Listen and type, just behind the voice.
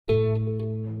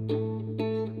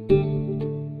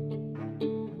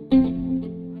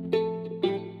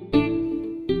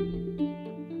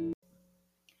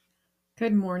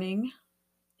Good morning.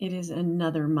 It is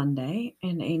another Monday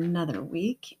and another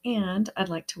week, and I'd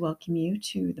like to welcome you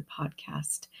to the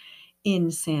podcast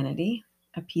Insanity,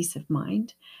 a Peace of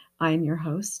Mind. I am your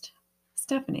host,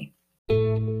 Stephanie.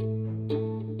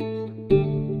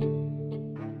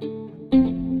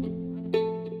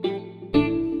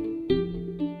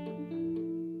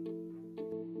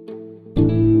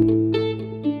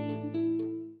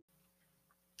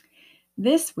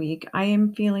 This week, I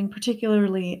am feeling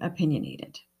particularly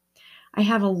opinionated. I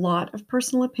have a lot of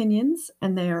personal opinions,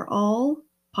 and they are all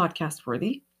podcast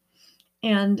worthy,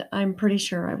 and I'm pretty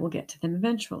sure I will get to them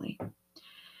eventually.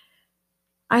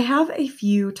 I have a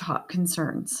few top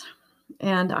concerns,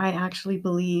 and I actually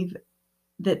believe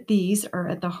that these are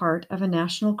at the heart of a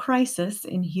national crisis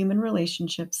in human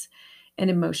relationships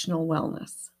and emotional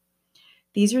wellness.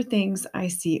 These are things I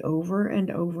see over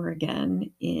and over again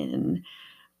in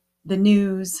the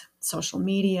news, social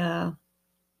media,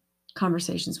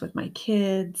 conversations with my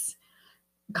kids,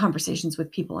 conversations with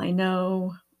people I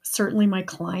know. Certainly, my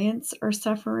clients are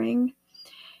suffering,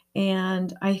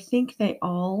 and I think they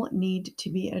all need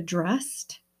to be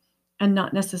addressed, and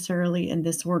not necessarily in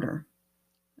this order,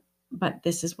 but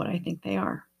this is what I think they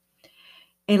are.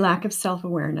 A lack of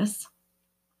self-awareness,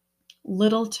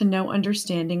 little to no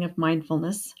understanding of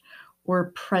mindfulness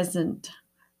or present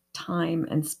time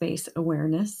and space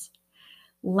awareness,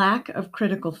 lack of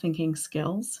critical thinking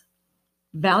skills,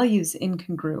 values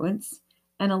incongruence,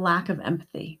 and a lack of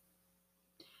empathy.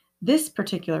 This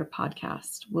particular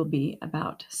podcast will be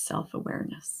about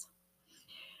self-awareness.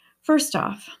 First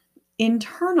off,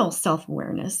 internal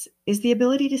self-awareness is the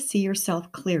ability to see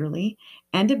yourself clearly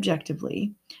and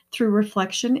objectively through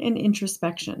reflection and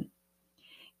introspection.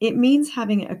 It means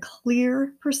having a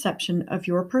clear perception of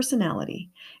your personality,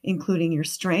 including your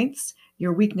strengths,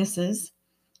 your weaknesses,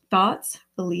 thoughts,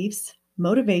 beliefs,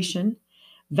 motivation,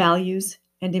 values,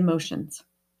 and emotions.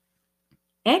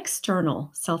 External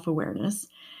self-awareness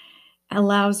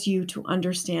allows you to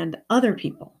understand other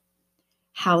people,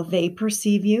 how they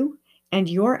perceive you, and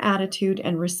your attitude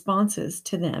and responses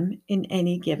to them in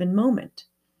any given moment.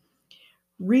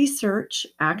 Research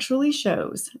actually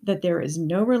shows that there is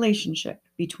no relationship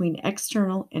between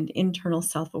external and internal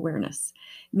self-awareness,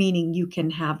 meaning you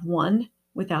can have one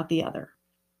without the other.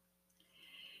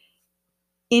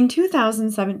 In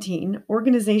 2017,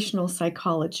 organizational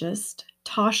psychologist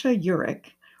Tasha Eurich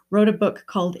wrote a book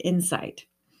called Insight.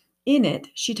 In it,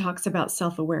 she talks about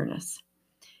self-awareness.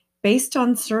 Based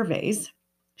on surveys,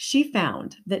 she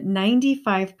found that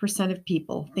 95% of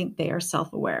people think they are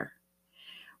self-aware,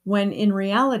 when in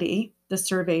reality, the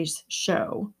surveys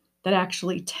show that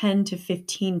actually 10 to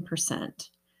 15%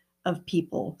 of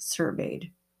people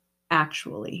surveyed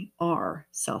actually are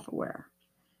self-aware.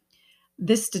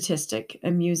 This statistic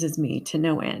amuses me to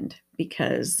no end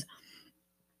because,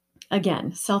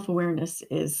 again, self-awareness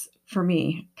is, for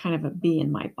me, kind of a bee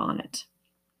in my bonnet.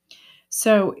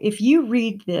 So if you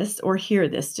read this or hear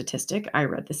this statistic, I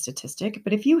read the statistic,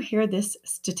 but if you hear this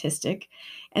statistic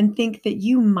and think that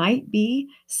you might be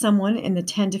someone in the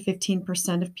 10 to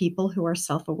 15% of people who are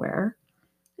self-aware,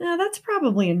 that's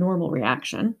probably a normal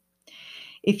reaction.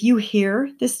 If you hear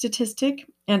this statistic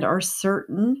and are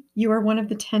certain you are one of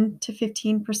the 10 to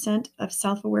 15% of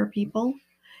self-aware people,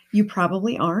 you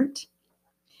probably aren't.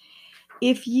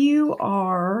 If you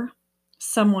are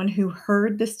someone who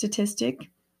heard the statistic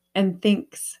and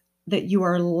thinks that you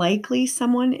are likely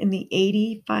someone in the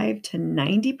 85 to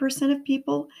 90% of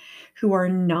people who are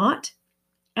not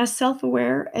as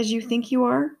self-aware as you think you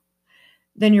are,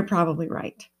 then you're probably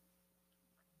right.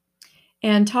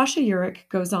 And Tasha Eurich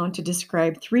goes on to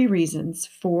describe 3 reasons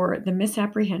for the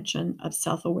misapprehension of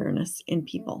self-awareness in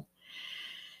people.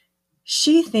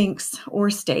 She thinks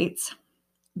or states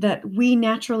that we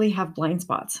naturally have blind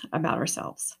spots about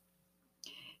ourselves.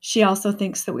 She also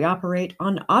thinks that we operate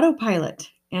on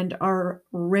autopilot and are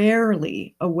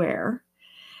rarely aware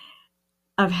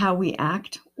of how we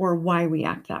act or why we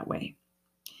act that way.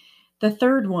 The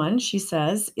third one, she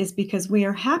says, is because we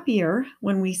are happier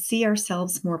when we see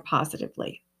ourselves more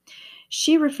positively.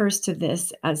 She refers to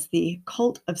this as the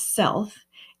cult of self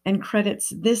and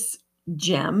credits this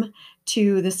gem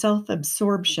to the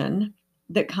self-absorption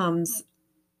that comes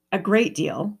a great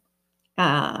deal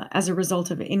as a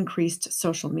result of increased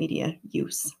social media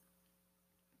use.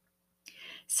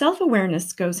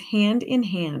 Self-awareness goes hand in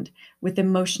hand with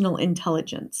emotional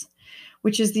intelligence,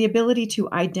 which is the ability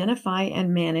to identify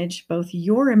and manage both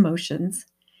your emotions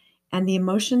and the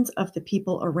emotions of the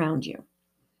people around you.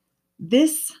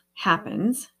 This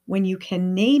happens when you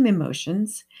can name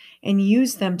emotions and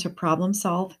use them to problem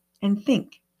solve and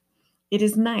think. It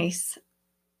is nice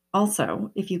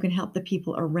Also, if you can help the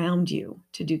people around you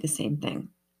to do the same thing.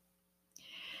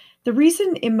 The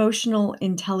reason emotional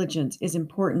intelligence is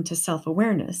important to self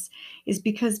awareness is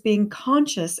because being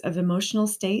conscious of emotional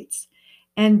states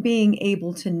and being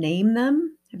able to name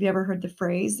them. Have you ever heard the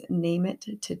phrase, name it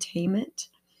to tame it?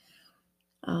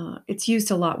 It's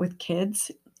used a lot with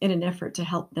kids in an effort to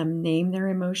help them name their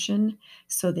emotion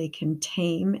so they can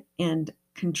tame and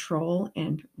control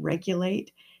and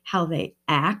regulate how they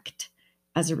act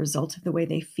as a result of the way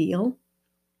they feel.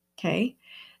 Okay.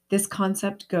 This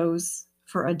concept goes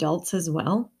for adults as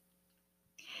well.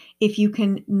 If you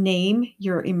can name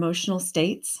your emotional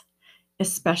states,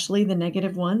 especially the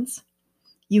negative ones,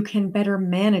 you can better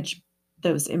manage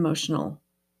those emotional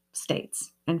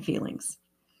states and feelings.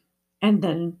 And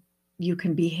then you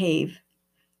can behave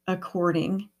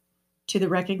according to the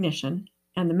recognition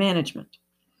and the management.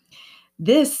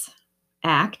 This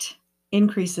act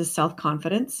increases self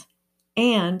confidence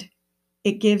and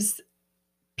it gives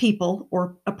people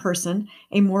or a person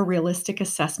a more realistic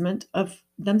assessment of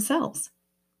themselves.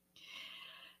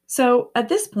 So at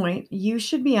this point, you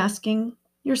should be asking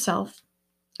yourself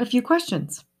a few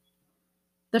questions.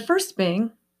 The first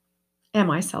being, am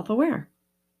I self aware?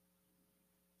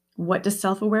 What does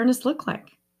self awareness look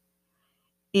like?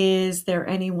 Is there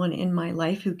anyone in my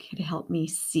life who could help me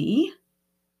see?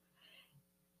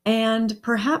 And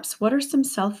perhaps what are some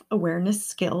self awareness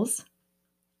skills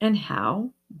and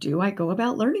how do I go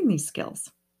about learning these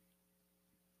skills?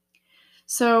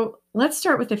 So let's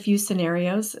start with a few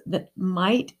scenarios that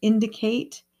might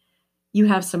indicate you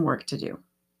have some work to do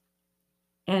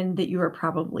and that you are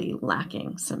probably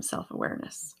lacking some self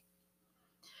awareness.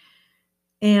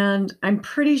 And I'm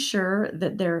pretty sure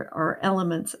that there are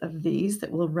elements of these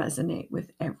that will resonate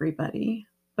with everybody.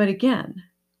 But again,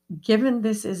 given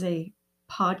this is a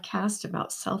podcast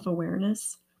about self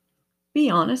awareness, be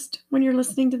honest when you're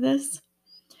listening to this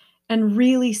and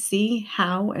really see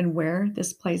how and where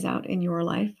this plays out in your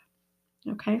life.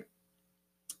 Okay.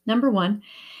 Number one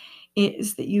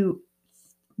is that you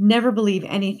never believe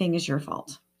anything is your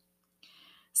fault.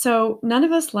 So none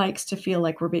of us likes to feel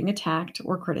like we're being attacked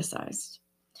or criticized.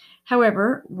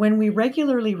 However, when we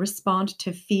regularly respond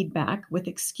to feedback with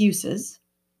excuses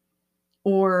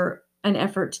or an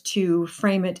effort to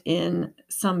frame it in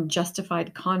some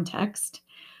justified context,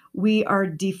 we are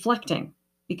deflecting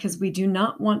because we do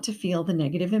not want to feel the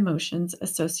negative emotions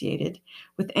associated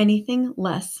with anything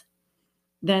less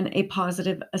than a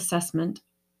positive assessment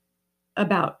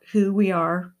about who we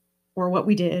are or what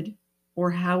we did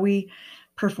or how we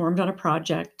performed on a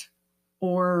project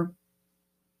or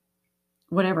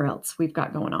whatever else we've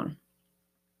got going on.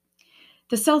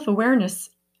 The self awareness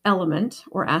element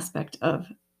or aspect of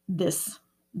this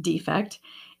defect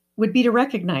would be to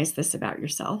recognize this about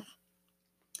yourself,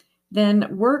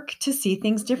 then work to see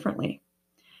things differently.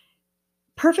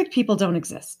 Perfect people don't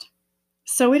exist.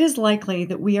 So it is likely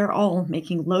that we are all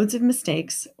making loads of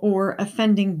mistakes or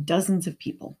offending dozens of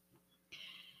people.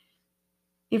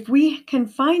 If we can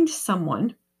find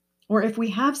someone, or if we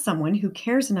have someone who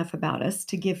cares enough about us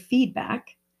to give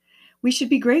feedback, we should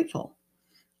be grateful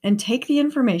and take the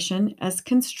information as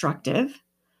constructive,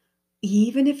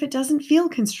 even if it doesn't feel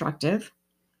constructive.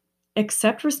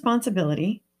 Accept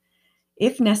responsibility.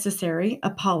 If necessary,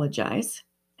 apologize,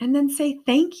 and then say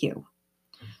thank you.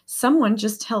 Someone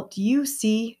just helped you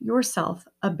see yourself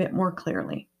a bit more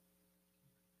clearly.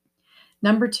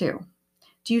 Number two,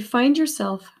 do you find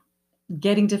yourself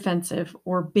getting defensive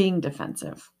or being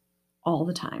defensive all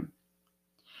the time?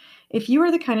 If you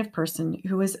are the kind of person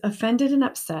who is offended and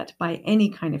upset by any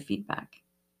kind of feedback,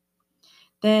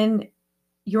 then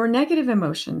your negative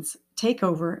emotions take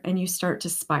over and you start to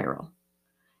spiral.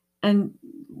 And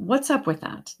what's up with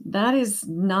that? That is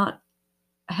not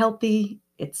healthy.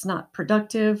 It's not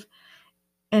productive.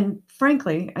 And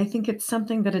frankly, I think it's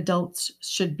something that adults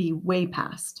should be way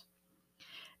past.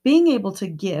 Being able to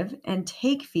give and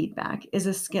take feedback is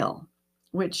a skill,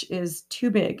 which is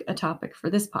too big a topic for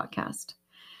this podcast.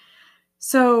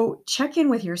 So check in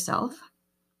with yourself,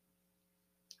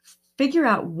 figure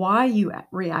out why you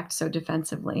react so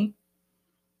defensively,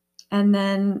 and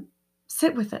then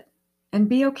sit with it and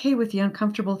be okay with the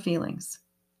uncomfortable feelings.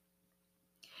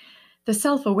 The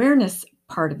self-awareness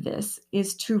part of this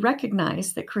is to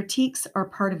recognize that critiques are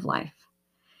part of life.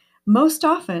 Most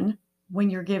often, when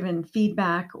you're given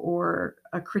feedback or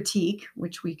a critique,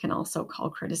 which we can also call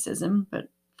criticism, but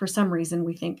for some reason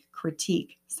we think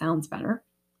critique sounds better,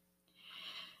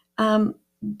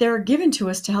 they're given to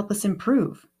us to help us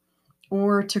improve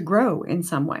or to grow in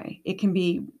some way. It can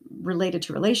be related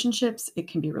to relationships, it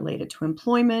can be related to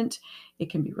employment, it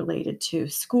can be related to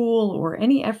school or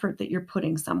any effort that you're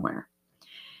putting somewhere.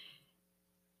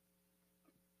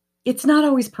 It's not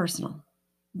always personal.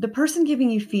 The person giving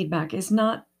you feedback is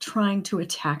not trying to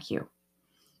attack you.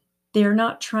 They're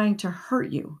not trying to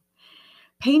hurt you.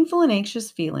 Painful and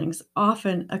anxious feelings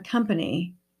often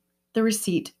accompany the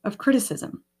receipt of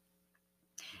criticism.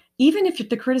 Even if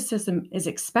the criticism is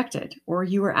expected or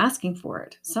you are asking for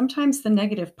it, sometimes the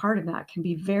negative part of that can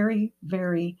be very,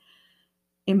 very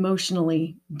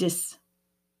emotionally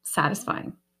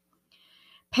dissatisfying.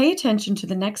 Pay attention to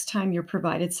the next time you're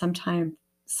provided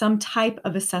some type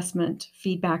of assessment,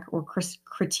 feedback, or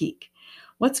critique.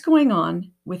 What's going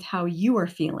on with how you are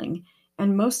feeling?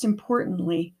 And most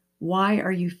importantly, why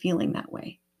are you feeling that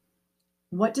way?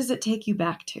 What does it take you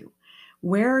back to?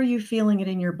 Where are you feeling it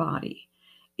in your body?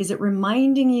 Is it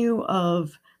reminding you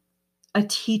of a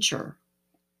teacher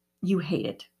you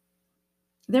hated?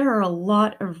 There are a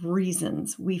lot of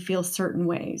reasons we feel certain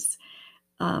ways,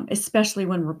 especially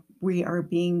when we are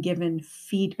being given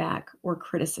feedback or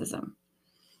criticism.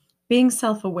 Being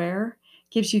self aware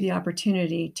gives you the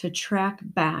opportunity to track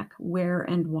back where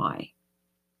and why.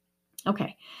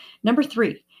 Okay, number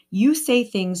 3, you say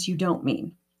things you don't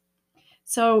mean.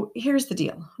 So here's the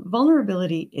deal: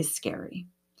 vulnerability is scary.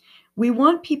 We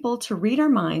want people to read our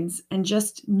minds and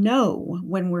just know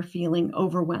when we're feeling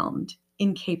overwhelmed,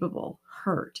 incapable,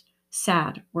 hurt,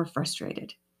 sad, or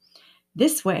frustrated.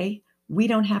 This way, we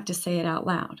don't have to say it out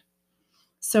loud.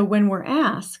 So when we're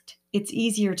asked, it's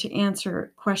easier to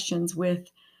answer questions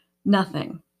with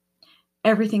nothing,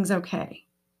 everything's okay,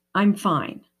 I'm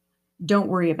fine, don't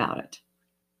worry about it.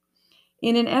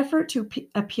 In an effort to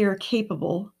appear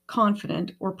capable,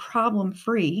 confident, or problem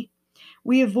free,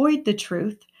 we avoid the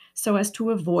truth so as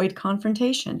to avoid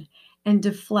confrontation and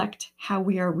deflect how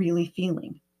we are really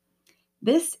feeling.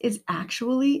 This is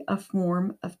actually a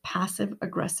form of passive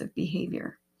aggressive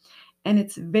behavior, and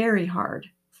it's very hard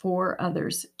for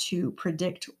others to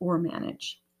predict or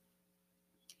manage.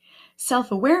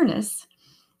 Self awareness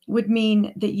would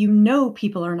mean that you know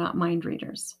people are not mind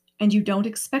readers and you don't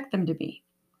expect them to be.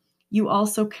 You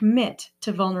also commit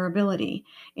to vulnerability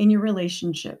in your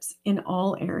relationships in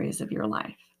all areas of your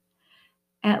life,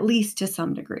 at least to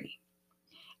some degree.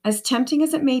 As tempting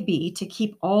as it may be to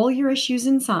keep all your issues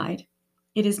inside,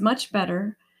 it is much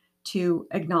better to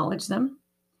acknowledge them,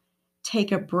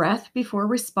 take a breath before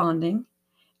responding,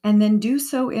 and then do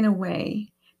so in a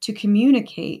way to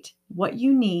communicate what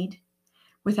you need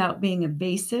without being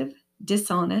evasive,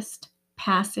 dishonest,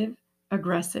 passive,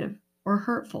 aggressive, or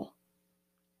hurtful.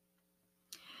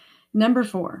 Number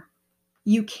 4,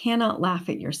 you cannot laugh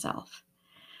at yourself.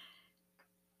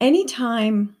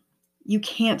 Anytime you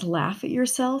can't laugh at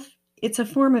yourself, it's a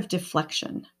form of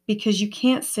deflection because you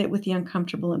can't sit with the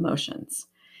uncomfortable emotions.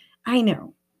 I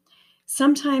know.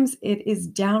 Sometimes it is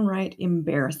downright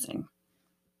embarrassing.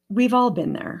 We've all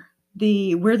been there.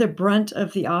 We're the brunt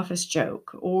of the office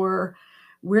joke, or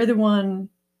we're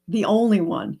the only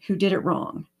one who did it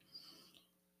wrong.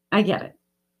 I get it.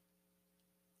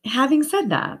 Having said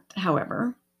that,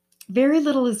 however, very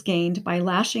little is gained by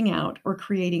lashing out or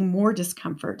creating more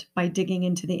discomfort by digging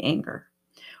into the anger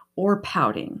or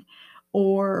pouting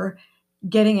or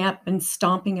getting up and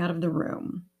stomping out of the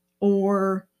room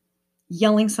or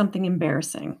yelling something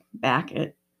embarrassing back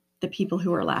at the people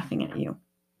who are laughing at you.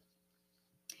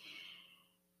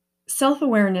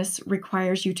 Self-awareness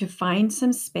requires you to find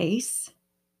some space,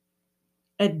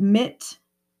 admit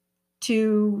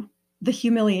to the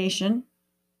humiliation,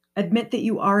 admit that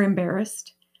you are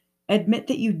embarrassed, admit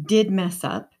that you did mess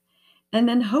up, and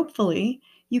then hopefully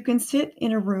you can sit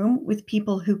in a room with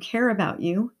people who care about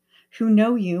you, who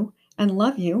know you and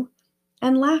love you,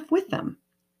 and laugh with them.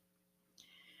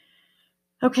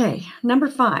 Okay, number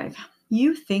 5,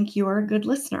 you think you are a good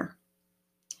listener.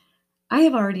 I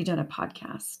have already done a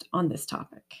podcast on this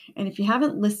topic, and if you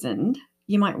haven't listened,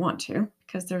 you might want to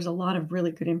because there's a lot of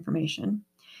really good information.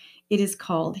 It is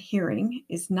called Hearing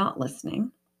is Not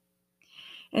Listening.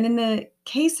 And in the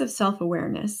case of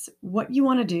self-awareness, what you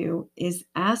want to do is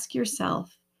ask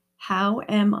yourself, how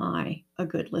am I a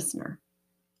good listener?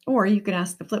 Or you could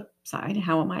ask the flip side,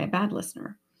 how am I a bad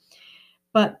listener?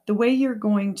 But the way you're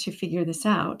going to figure this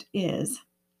out is,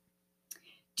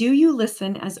 do you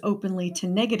listen as openly to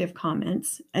negative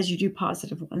comments as you do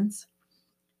positive ones?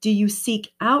 Do you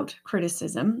seek out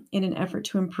criticism in an effort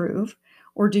to improve,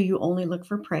 or do you only look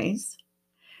for praise?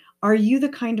 Are you the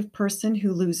kind of person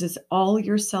who loses all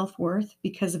your self-worth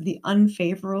because of the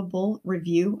unfavorable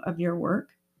review of your work?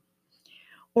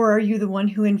 Or are you the one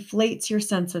who inflates your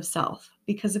sense of self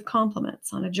because of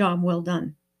compliments on a job well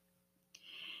done?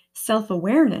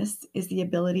 Self-awareness is the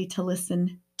ability to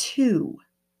listen to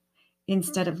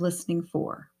instead of listening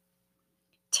for.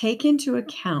 Take into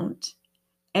account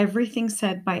everything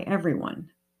said by everyone,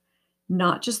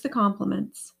 not just the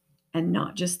compliments and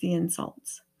not just the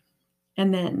insults.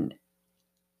 And then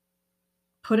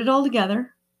put it all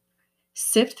together,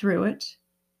 sift through it,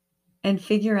 and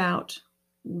figure out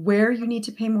where you need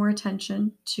to pay more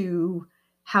attention to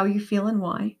how you feel and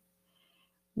why,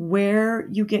 where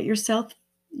you get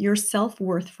your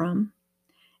self-worth from,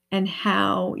 and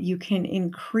how you can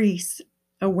increase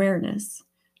awareness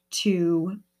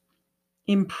to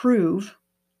improve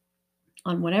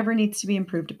on whatever needs to be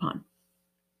improved upon.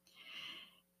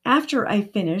 After I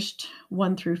finished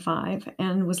 1 through 5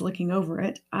 and was looking over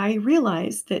it, I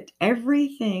realized that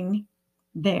everything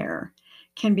there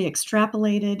can be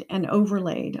extrapolated and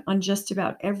overlaid on just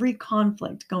about every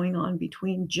conflict going on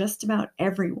between just about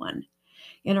everyone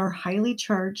in our highly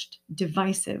charged,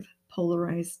 divisive,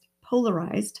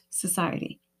 polarized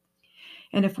society.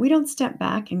 And if we don't step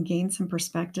back and gain some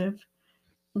perspective,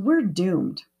 we're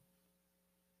doomed.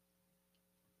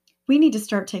 We need to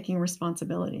start taking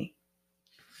responsibility.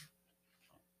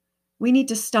 We need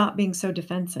to stop being so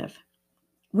defensive.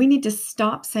 We need to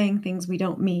stop saying things we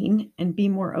don't mean and be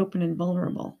more open and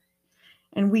vulnerable.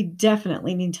 And we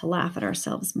definitely need to laugh at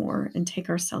ourselves more and take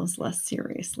ourselves less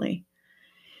seriously.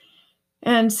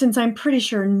 And since I'm pretty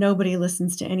sure nobody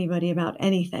listens to anybody about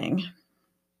anything,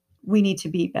 we need to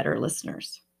be better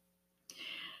listeners.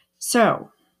 So,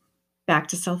 back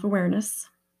to self-awareness,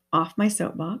 off my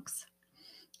soapbox.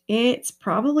 It's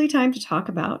probably time to talk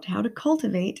about how to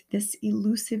cultivate this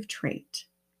elusive trait.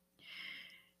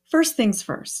 First things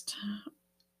first,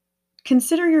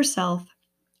 consider yourself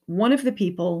one of the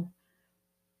people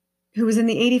who is in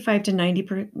the 85 to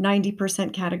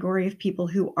 90% category of people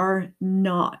who are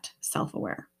not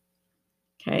self-aware.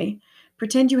 Okay?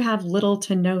 Pretend you have little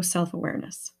to no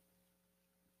self-awareness.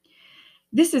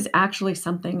 This is actually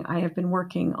something I have been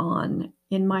working on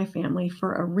in my family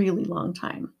for a really long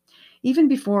time. Even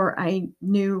before I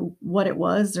knew what it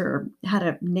was or had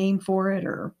a name for it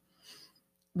or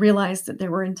realized that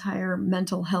there were entire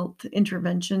mental health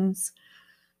interventions,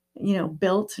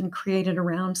 built and created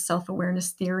around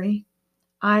self-awareness theory,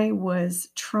 I was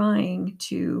trying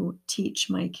to teach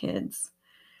my kids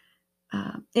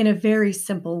in a very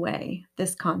simple way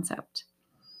this concept.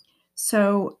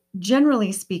 So,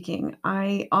 generally speaking,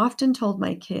 I often told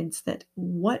my kids that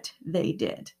what they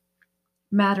did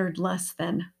mattered less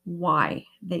than why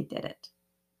they did it.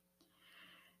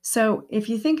 So, if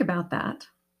you think about that,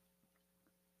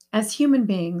 as human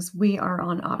beings, we are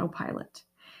on autopilot.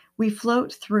 We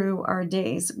float through our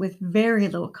days with very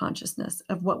little consciousness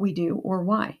of what we do or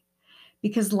why,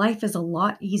 because life is a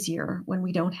lot easier when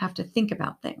we don't have to think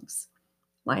about things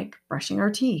like brushing our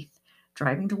teeth,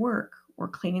 driving to work, or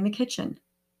cleaning the kitchen.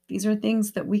 These are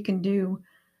things that we can do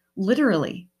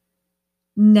literally,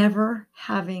 never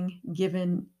having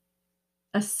given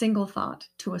a single thought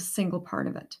to a single part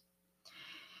of it.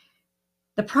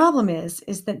 The problem is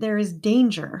that there is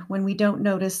danger when we don't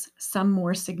notice some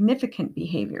more significant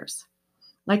behaviors,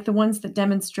 like the ones that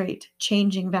demonstrate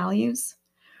changing values,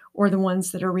 or the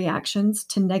ones that are reactions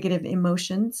to negative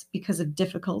emotions because of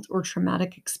difficult or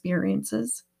traumatic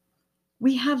experiences.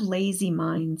 We have lazy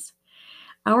minds.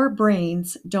 Our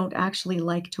brains don't actually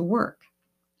like to work,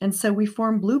 and so we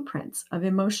form blueprints of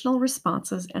emotional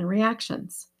responses and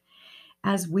reactions.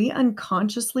 As we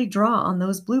unconsciously draw on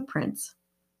those blueprints,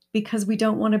 because we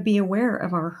don't want to be aware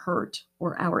of our hurt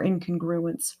or our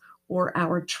incongruence or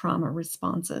our trauma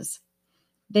responses,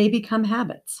 they become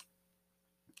habits.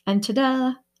 And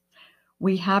ta-da!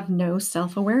 We have no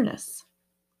self-awareness.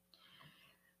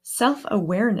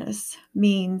 Self-awareness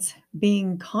means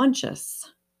being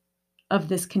conscious of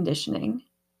this conditioning,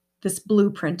 this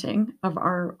blueprinting of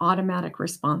our automatic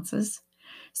responses,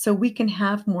 so we can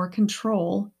have more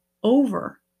control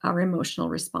over our emotional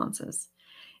responses,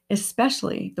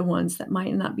 especially the ones that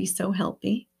might not be so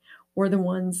healthy or the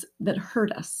ones that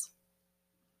hurt us.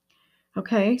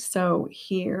 Okay, so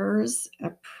here's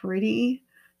a pretty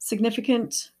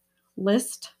significant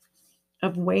list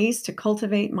of ways to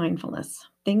cultivate mindfulness,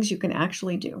 things you can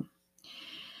actually do.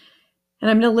 And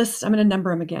I'm going to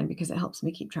number them again because it helps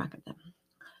me keep track of them.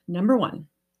 Number 1,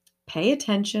 pay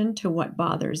attention to what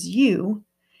bothers you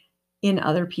in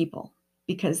other people,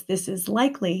 because this is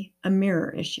likely a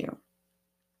mirror issue.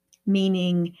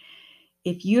 Meaning,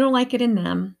 if you don't like it in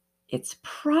them, it's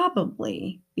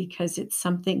probably because it's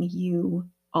something you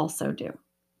also do.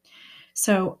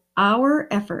 So our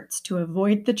efforts to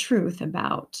avoid the truth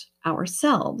about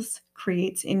ourselves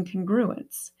creates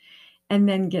incongruence and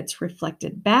then gets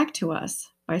reflected back to us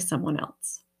by someone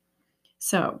else.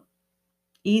 So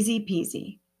easy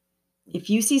peasy. If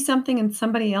you see something in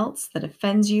somebody else that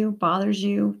offends you, bothers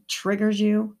you, triggers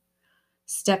you,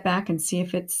 step back and see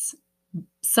if it's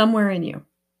somewhere in you.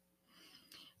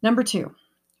 Number 2,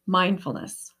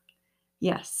 mindfulness.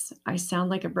 Yes, I sound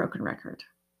like a broken record,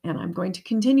 and I'm going to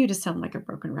continue to sound like a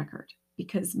broken record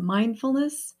because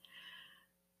mindfulness,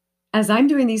 as I'm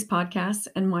doing these podcasts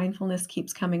and mindfulness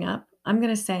keeps coming up, I'm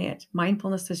going to say it.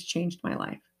 Mindfulness has changed my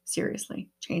life. Seriously,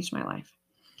 changed my life.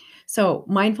 So,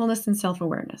 mindfulness and self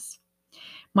awareness.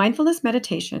 Mindfulness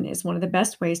meditation is one of the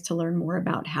best ways to learn more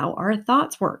about how our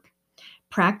thoughts work.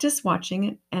 Practice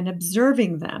watching and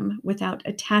observing them without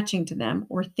attaching to them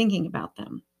or thinking about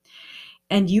them.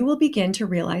 And you will begin to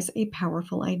realize a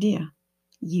powerful idea.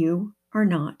 You are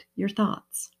not your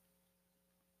thoughts.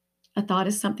 A thought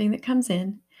is something that comes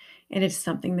in and it's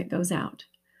something that goes out.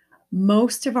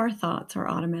 Most of our thoughts are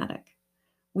automatic.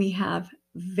 We have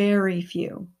very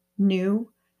few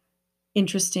new,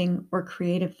 interesting, or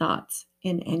creative thoughts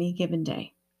in any given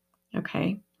day.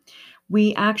 Okay?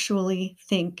 We actually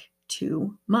think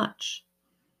too much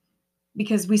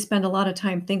because we spend a lot of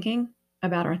time thinking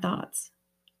about our thoughts,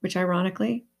 which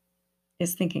ironically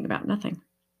is thinking about nothing.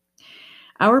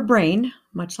 Our brain,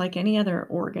 much like any other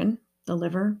organ, the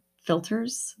liver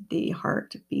filters, the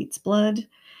heart beats blood.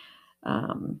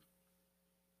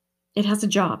 It has a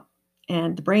job,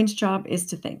 and the brain's job is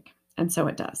to think, and so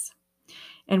it does.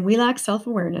 And we lack self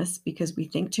awareness because we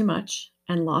think too much,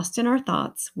 and lost in our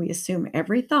thoughts, we assume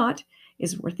every thought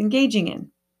is worth engaging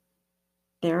in,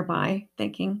 thereby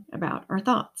thinking about our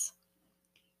thoughts.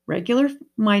 Regular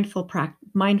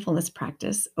mindfulness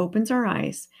practice opens our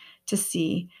eyes to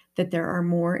see that there are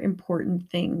more important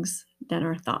things than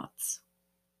our thoughts.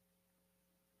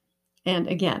 And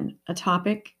again, a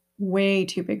topic way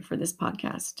too big for this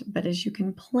podcast, but as you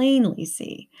can plainly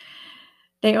see,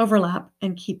 they overlap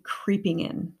and keep creeping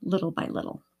in little by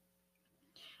little.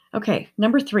 Okay,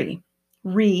 number 3,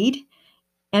 read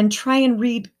and try and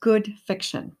read good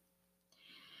fiction.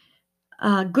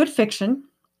 Good fiction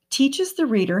teaches the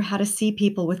reader how to see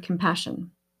people with compassion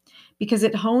because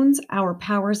it hones our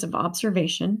powers of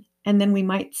observation, and then we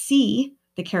might see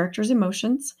the character's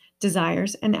emotions,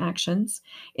 desires, and actions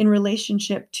in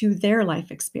relationship to their life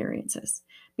experiences.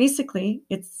 Basically,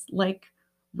 it's like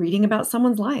reading about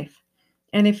someone's life.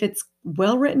 And if it's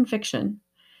well-written fiction,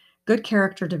 good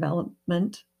character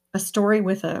development, a story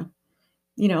with a,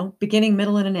 beginning,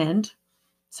 middle, and an end,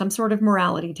 some sort of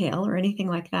morality tale or anything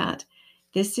like that,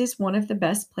 this is one of the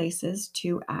best places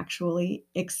to actually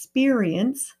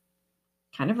experience,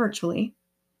 kind of virtually,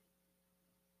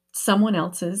 someone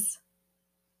else's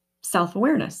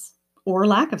self-awareness or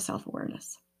lack of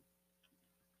self-awareness.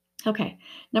 Okay,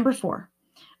 number 4,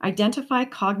 identify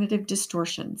cognitive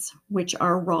distortions, which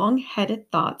are wrong-headed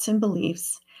thoughts and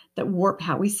beliefs that warp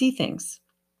how we see things,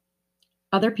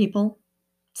 other people,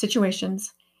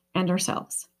 situations, and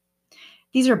ourselves.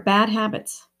 These are bad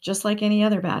habits, just like any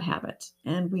other bad habit,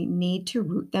 and we need to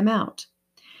root them out.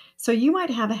 So you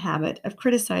might have a habit of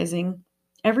criticizing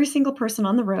every single person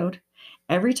on the road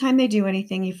every time they do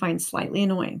anything you find slightly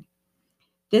annoying.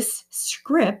 This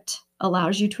script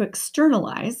allows you to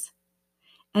externalize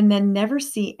and then never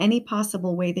see any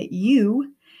possible way that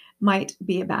you might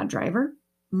be a bad driver,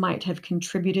 might have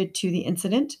contributed to the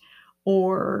incident,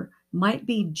 or might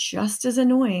be just as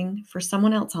annoying for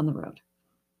someone else on the road.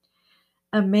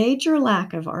 A major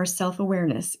lack of our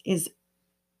self-awareness is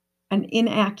a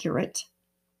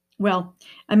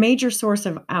major source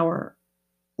of our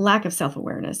lack of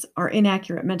self-awareness are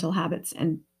inaccurate mental habits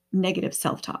and negative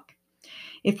self-talk.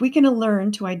 If we can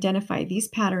learn to identify these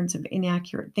patterns of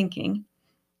inaccurate thinking,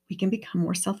 we can become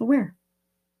more self-aware.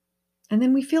 And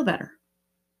then we feel better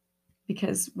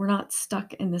because we're not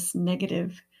stuck in this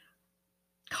negative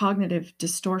cognitive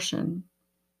distortion,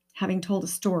 having told a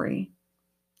story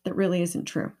that really isn't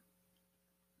true.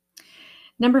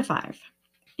 Number 5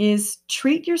 is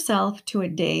treat yourself to a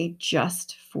day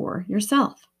just for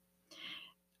yourself.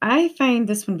 I find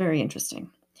this one very interesting.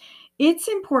 It's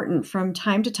important from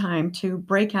time to time to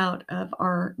break out of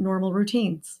our normal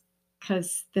routines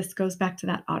because this goes back to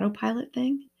that autopilot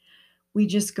thing. We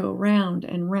just go round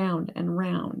and round and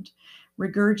round,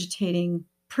 regurgitating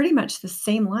pretty much the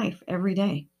same life every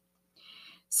day.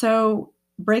 So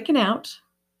breaking out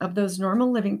of those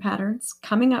normal living patterns,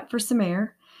 coming up for some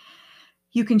air,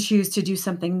 you can choose to do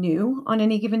something new on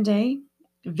any given day,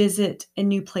 visit a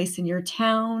new place in your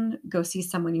town, go see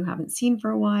someone you haven't seen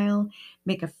for a while,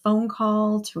 make a phone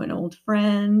call to an old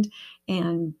friend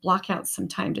and block out some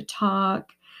time to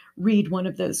talk, read one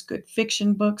of those good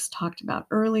fiction books talked about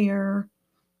earlier,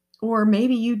 or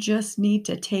maybe you just need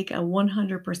to take a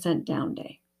 100% down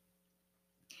day.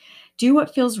 Do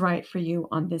what feels right for you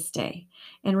on this day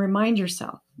and remind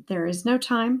yourself there is no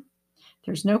time,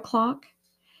 there's no clock,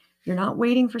 You're not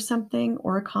waiting for something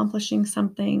or accomplishing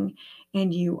something,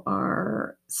 and you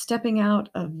are stepping out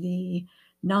of the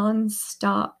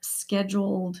non-stop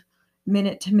scheduled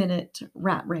minute-to-minute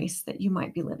rat race that you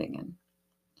might be living in.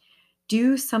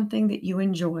 Do something that you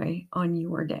enjoy on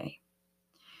your day.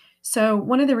 So,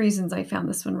 one of the reasons I found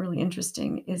this one really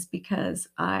interesting is because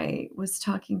I was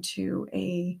talking to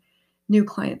a new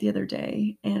client the other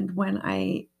day, and when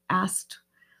I asked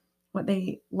what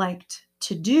they liked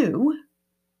to do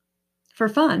for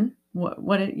fun,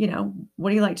 what do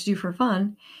you like to do for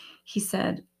fun? He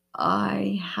said,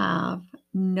 I have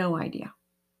no idea.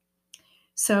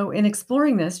 So, in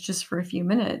exploring this just for a few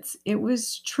minutes, it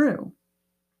was true.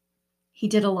 He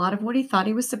did a lot of what he thought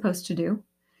he was supposed to do.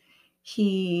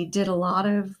 He did a lot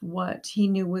of what he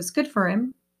knew was good for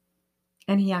him,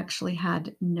 and he actually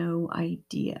had no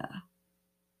idea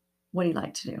what he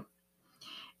liked to do.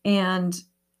 And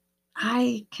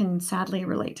I can sadly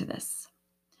relate to this.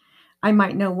 I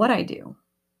might know what I do,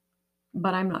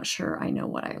 but I'm not sure I know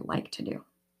what I like to do,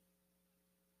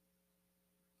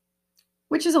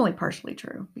 which is only partially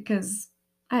true because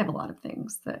I have a lot of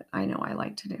things that I know I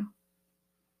like to do.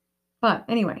 But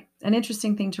anyway, an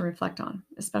interesting thing to reflect on,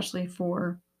 especially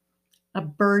for a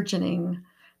burgeoning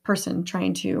person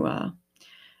trying to,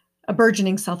 a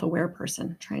burgeoning self aware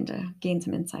person trying to gain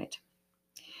some insight.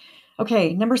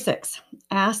 Okay, number 6,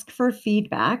 ask for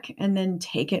feedback and then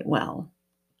take it well.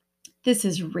 This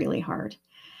is really hard.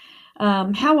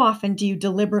 How often do you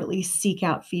deliberately seek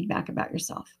out feedback about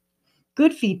yourself?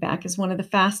 Good feedback is one of the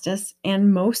fastest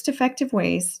and most effective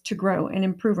ways to grow and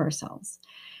improve ourselves.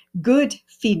 Good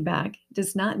feedback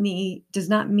does not mean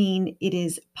it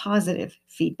is positive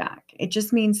feedback. It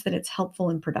just means that it's helpful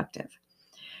and productive.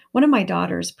 One of my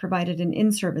daughters provided an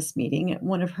in-service meeting at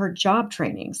one of her job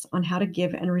trainings on how to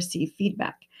give and receive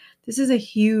feedback. This is a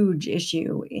huge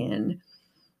issue in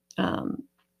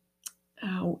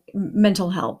mental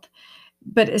health,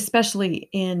 but especially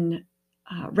in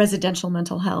residential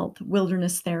mental health,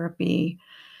 wilderness therapy,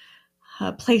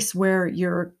 a place where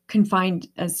you're confined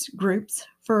as groups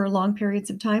for long periods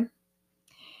of time.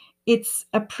 It's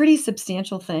a pretty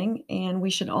substantial thing, and we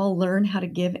should all learn how to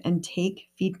give and take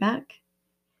feedback.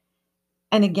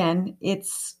 And again,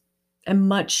 it's a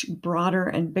much broader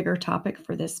and bigger topic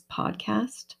for this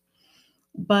podcast.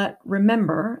 But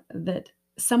remember that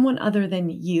someone other than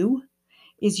you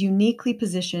is uniquely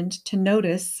positioned to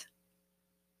notice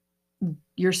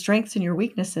your strengths and your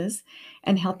weaknesses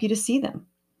and help you to see them.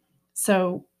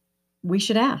 So we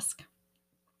should ask.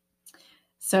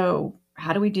 So,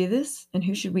 how do we do this? And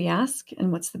who should we ask?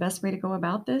 And what's the best way to go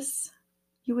about this?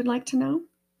 You would like to know?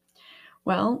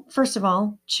 Well, first of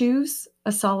all, choose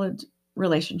a solid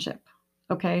relationship.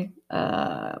 Okay.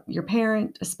 Your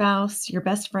parent, a spouse, your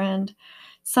best friend,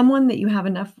 someone that you have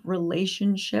enough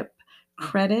relationship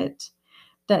credit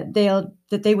that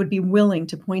they would be willing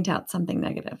to point out something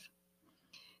negative.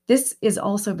 This is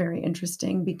also very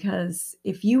interesting because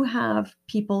if you have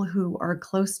people who are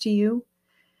close to you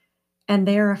and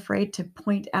they are afraid to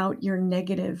point out your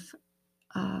negative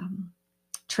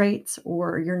traits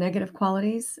or your negative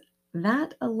qualities,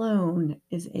 that alone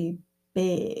is a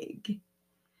big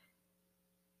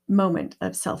moment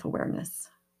of self-awareness.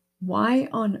 Why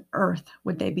on earth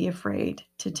would they be afraid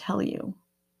to tell you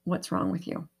what's wrong with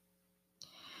you?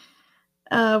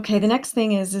 Okay, the next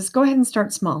thing is go ahead and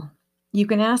start small. You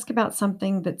can ask about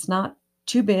something that's not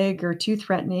too big or too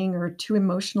threatening or too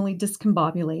emotionally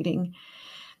discombobulating.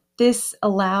 This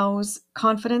allows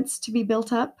confidence to be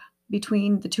built up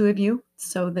between the two of you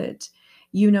so that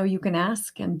you know you can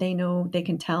ask and they know they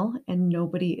can tell, and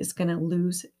nobody is going to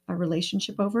lose a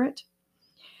relationship over it.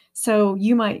 So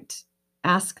you might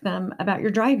ask them about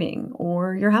your driving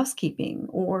or your housekeeping,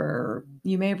 or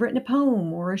you may have written a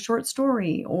poem or a short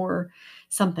story or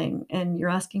something, and you're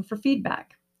asking for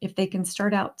feedback. If they can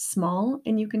start out small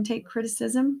and you can take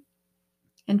criticism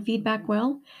and feedback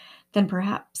well, then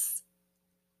perhaps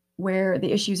where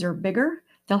the issues are bigger,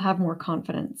 they'll have more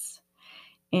confidence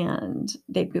and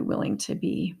they'd be willing to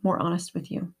be more honest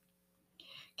with you.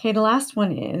 Okay, the last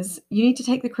one is you need to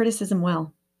take the criticism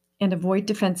well and avoid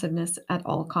defensiveness at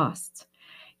all costs.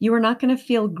 You are not going to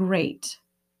feel great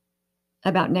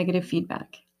about negative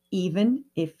feedback, even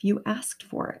if you asked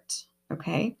for it.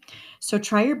 Okay, so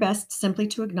try your best simply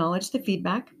to acknowledge the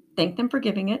feedback, thank them for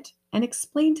giving it, and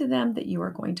explain to them that you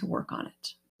are going to work on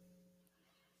it.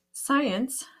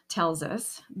 Science tells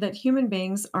us that human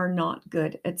beings are not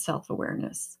good at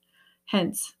self-awareness.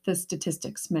 Hence, the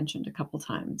statistics mentioned a couple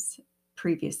times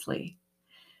previously.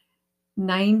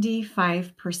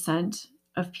 95%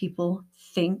 of people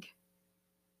think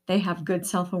they have good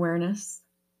self-awareness.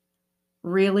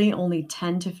 really only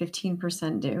 10 to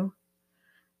 15% do.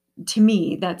 To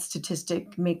me, that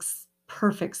statistic makes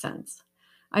perfect sense.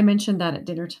 I mentioned that at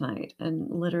dinner tonight, and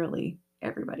literally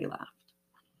everybody laughed.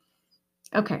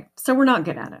 Okay, so we're not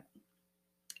good at it.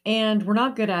 And we're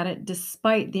not good at it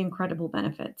despite the incredible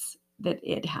benefits that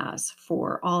it has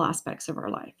for all aspects of our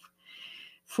life.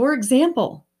 For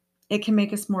example, it can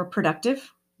make us more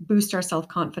productive, boost our self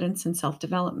confidence and self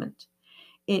development.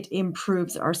 It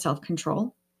improves our self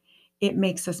control. It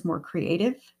makes us more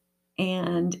creative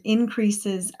and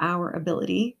increases our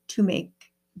ability to make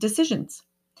decisions.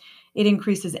 It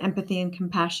increases empathy and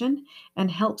compassion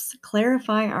and helps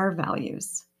clarify our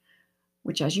values,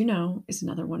 which, as you know, is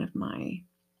another one of my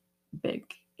big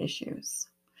issues.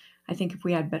 I think if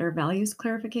we had better values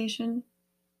clarification,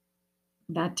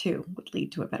 that too would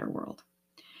lead to a better world.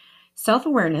 Self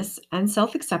awareness and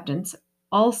self acceptance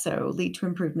also lead to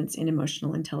improvements in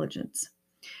emotional intelligence.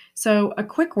 So, a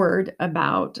quick word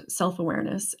about self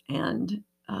awareness and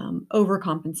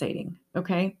overcompensating.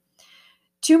 Okay.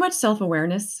 Too much self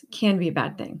awareness can be a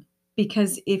bad thing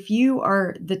because if you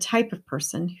are the type of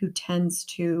person who tends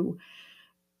to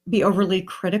be overly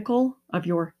critical of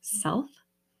yourself,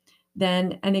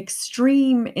 then an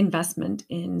extreme investment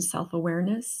in self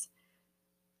awareness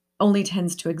only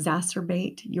tends to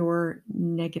exacerbate your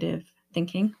negative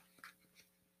thinking.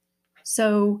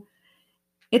 So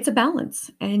it's a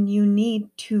balance, and you need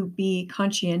to be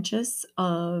conscientious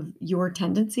of your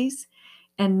tendencies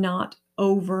and not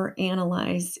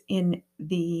overanalyze in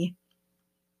the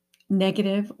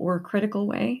negative or critical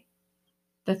way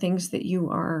the things that you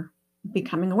are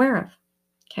becoming aware of.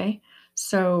 Okay.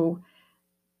 So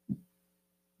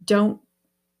don't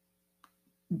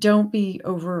be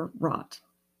overwrought.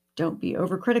 Don't be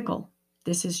overcritical.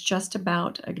 This is just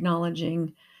about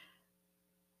acknowledging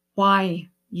why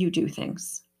you do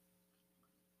things,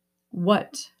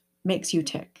 what makes you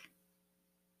tick,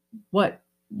 what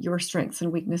your strengths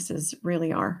and weaknesses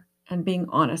really are, and being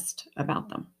honest about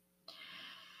them.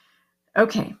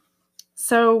 Okay,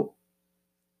 so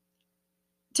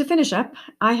to finish up,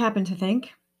 I happen to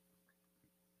think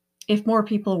if more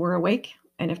people were awake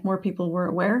and if more people were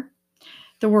aware,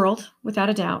 the world, without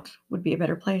a doubt, would be a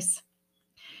better place.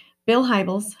 Bill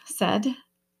Hybels said,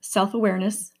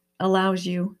 self-awareness allows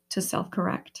you to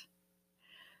self-correct.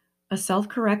 A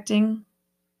self-correcting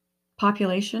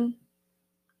population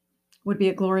would be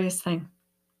a glorious thing.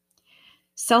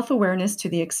 Self-awareness, to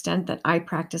the extent that I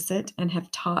practice it and have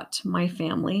taught my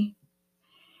family,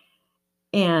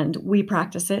 and we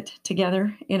practice it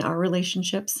together in our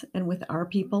relationships and with our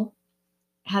people,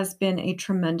 has been a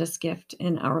tremendous gift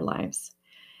in our lives.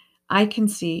 I can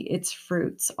see its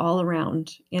fruits all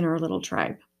around in our little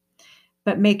tribe.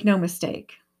 But make no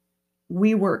mistake,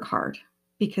 we work hard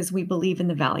because we believe in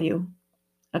the value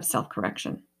of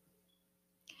self-correction.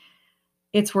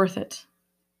 It's worth it.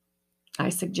 I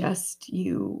suggest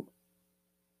you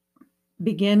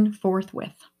begin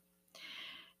forthwith.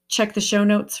 Check the show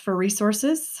notes for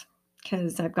resources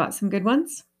because I've got some good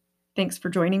ones. Thanks for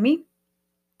joining me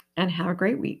and have a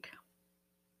great week.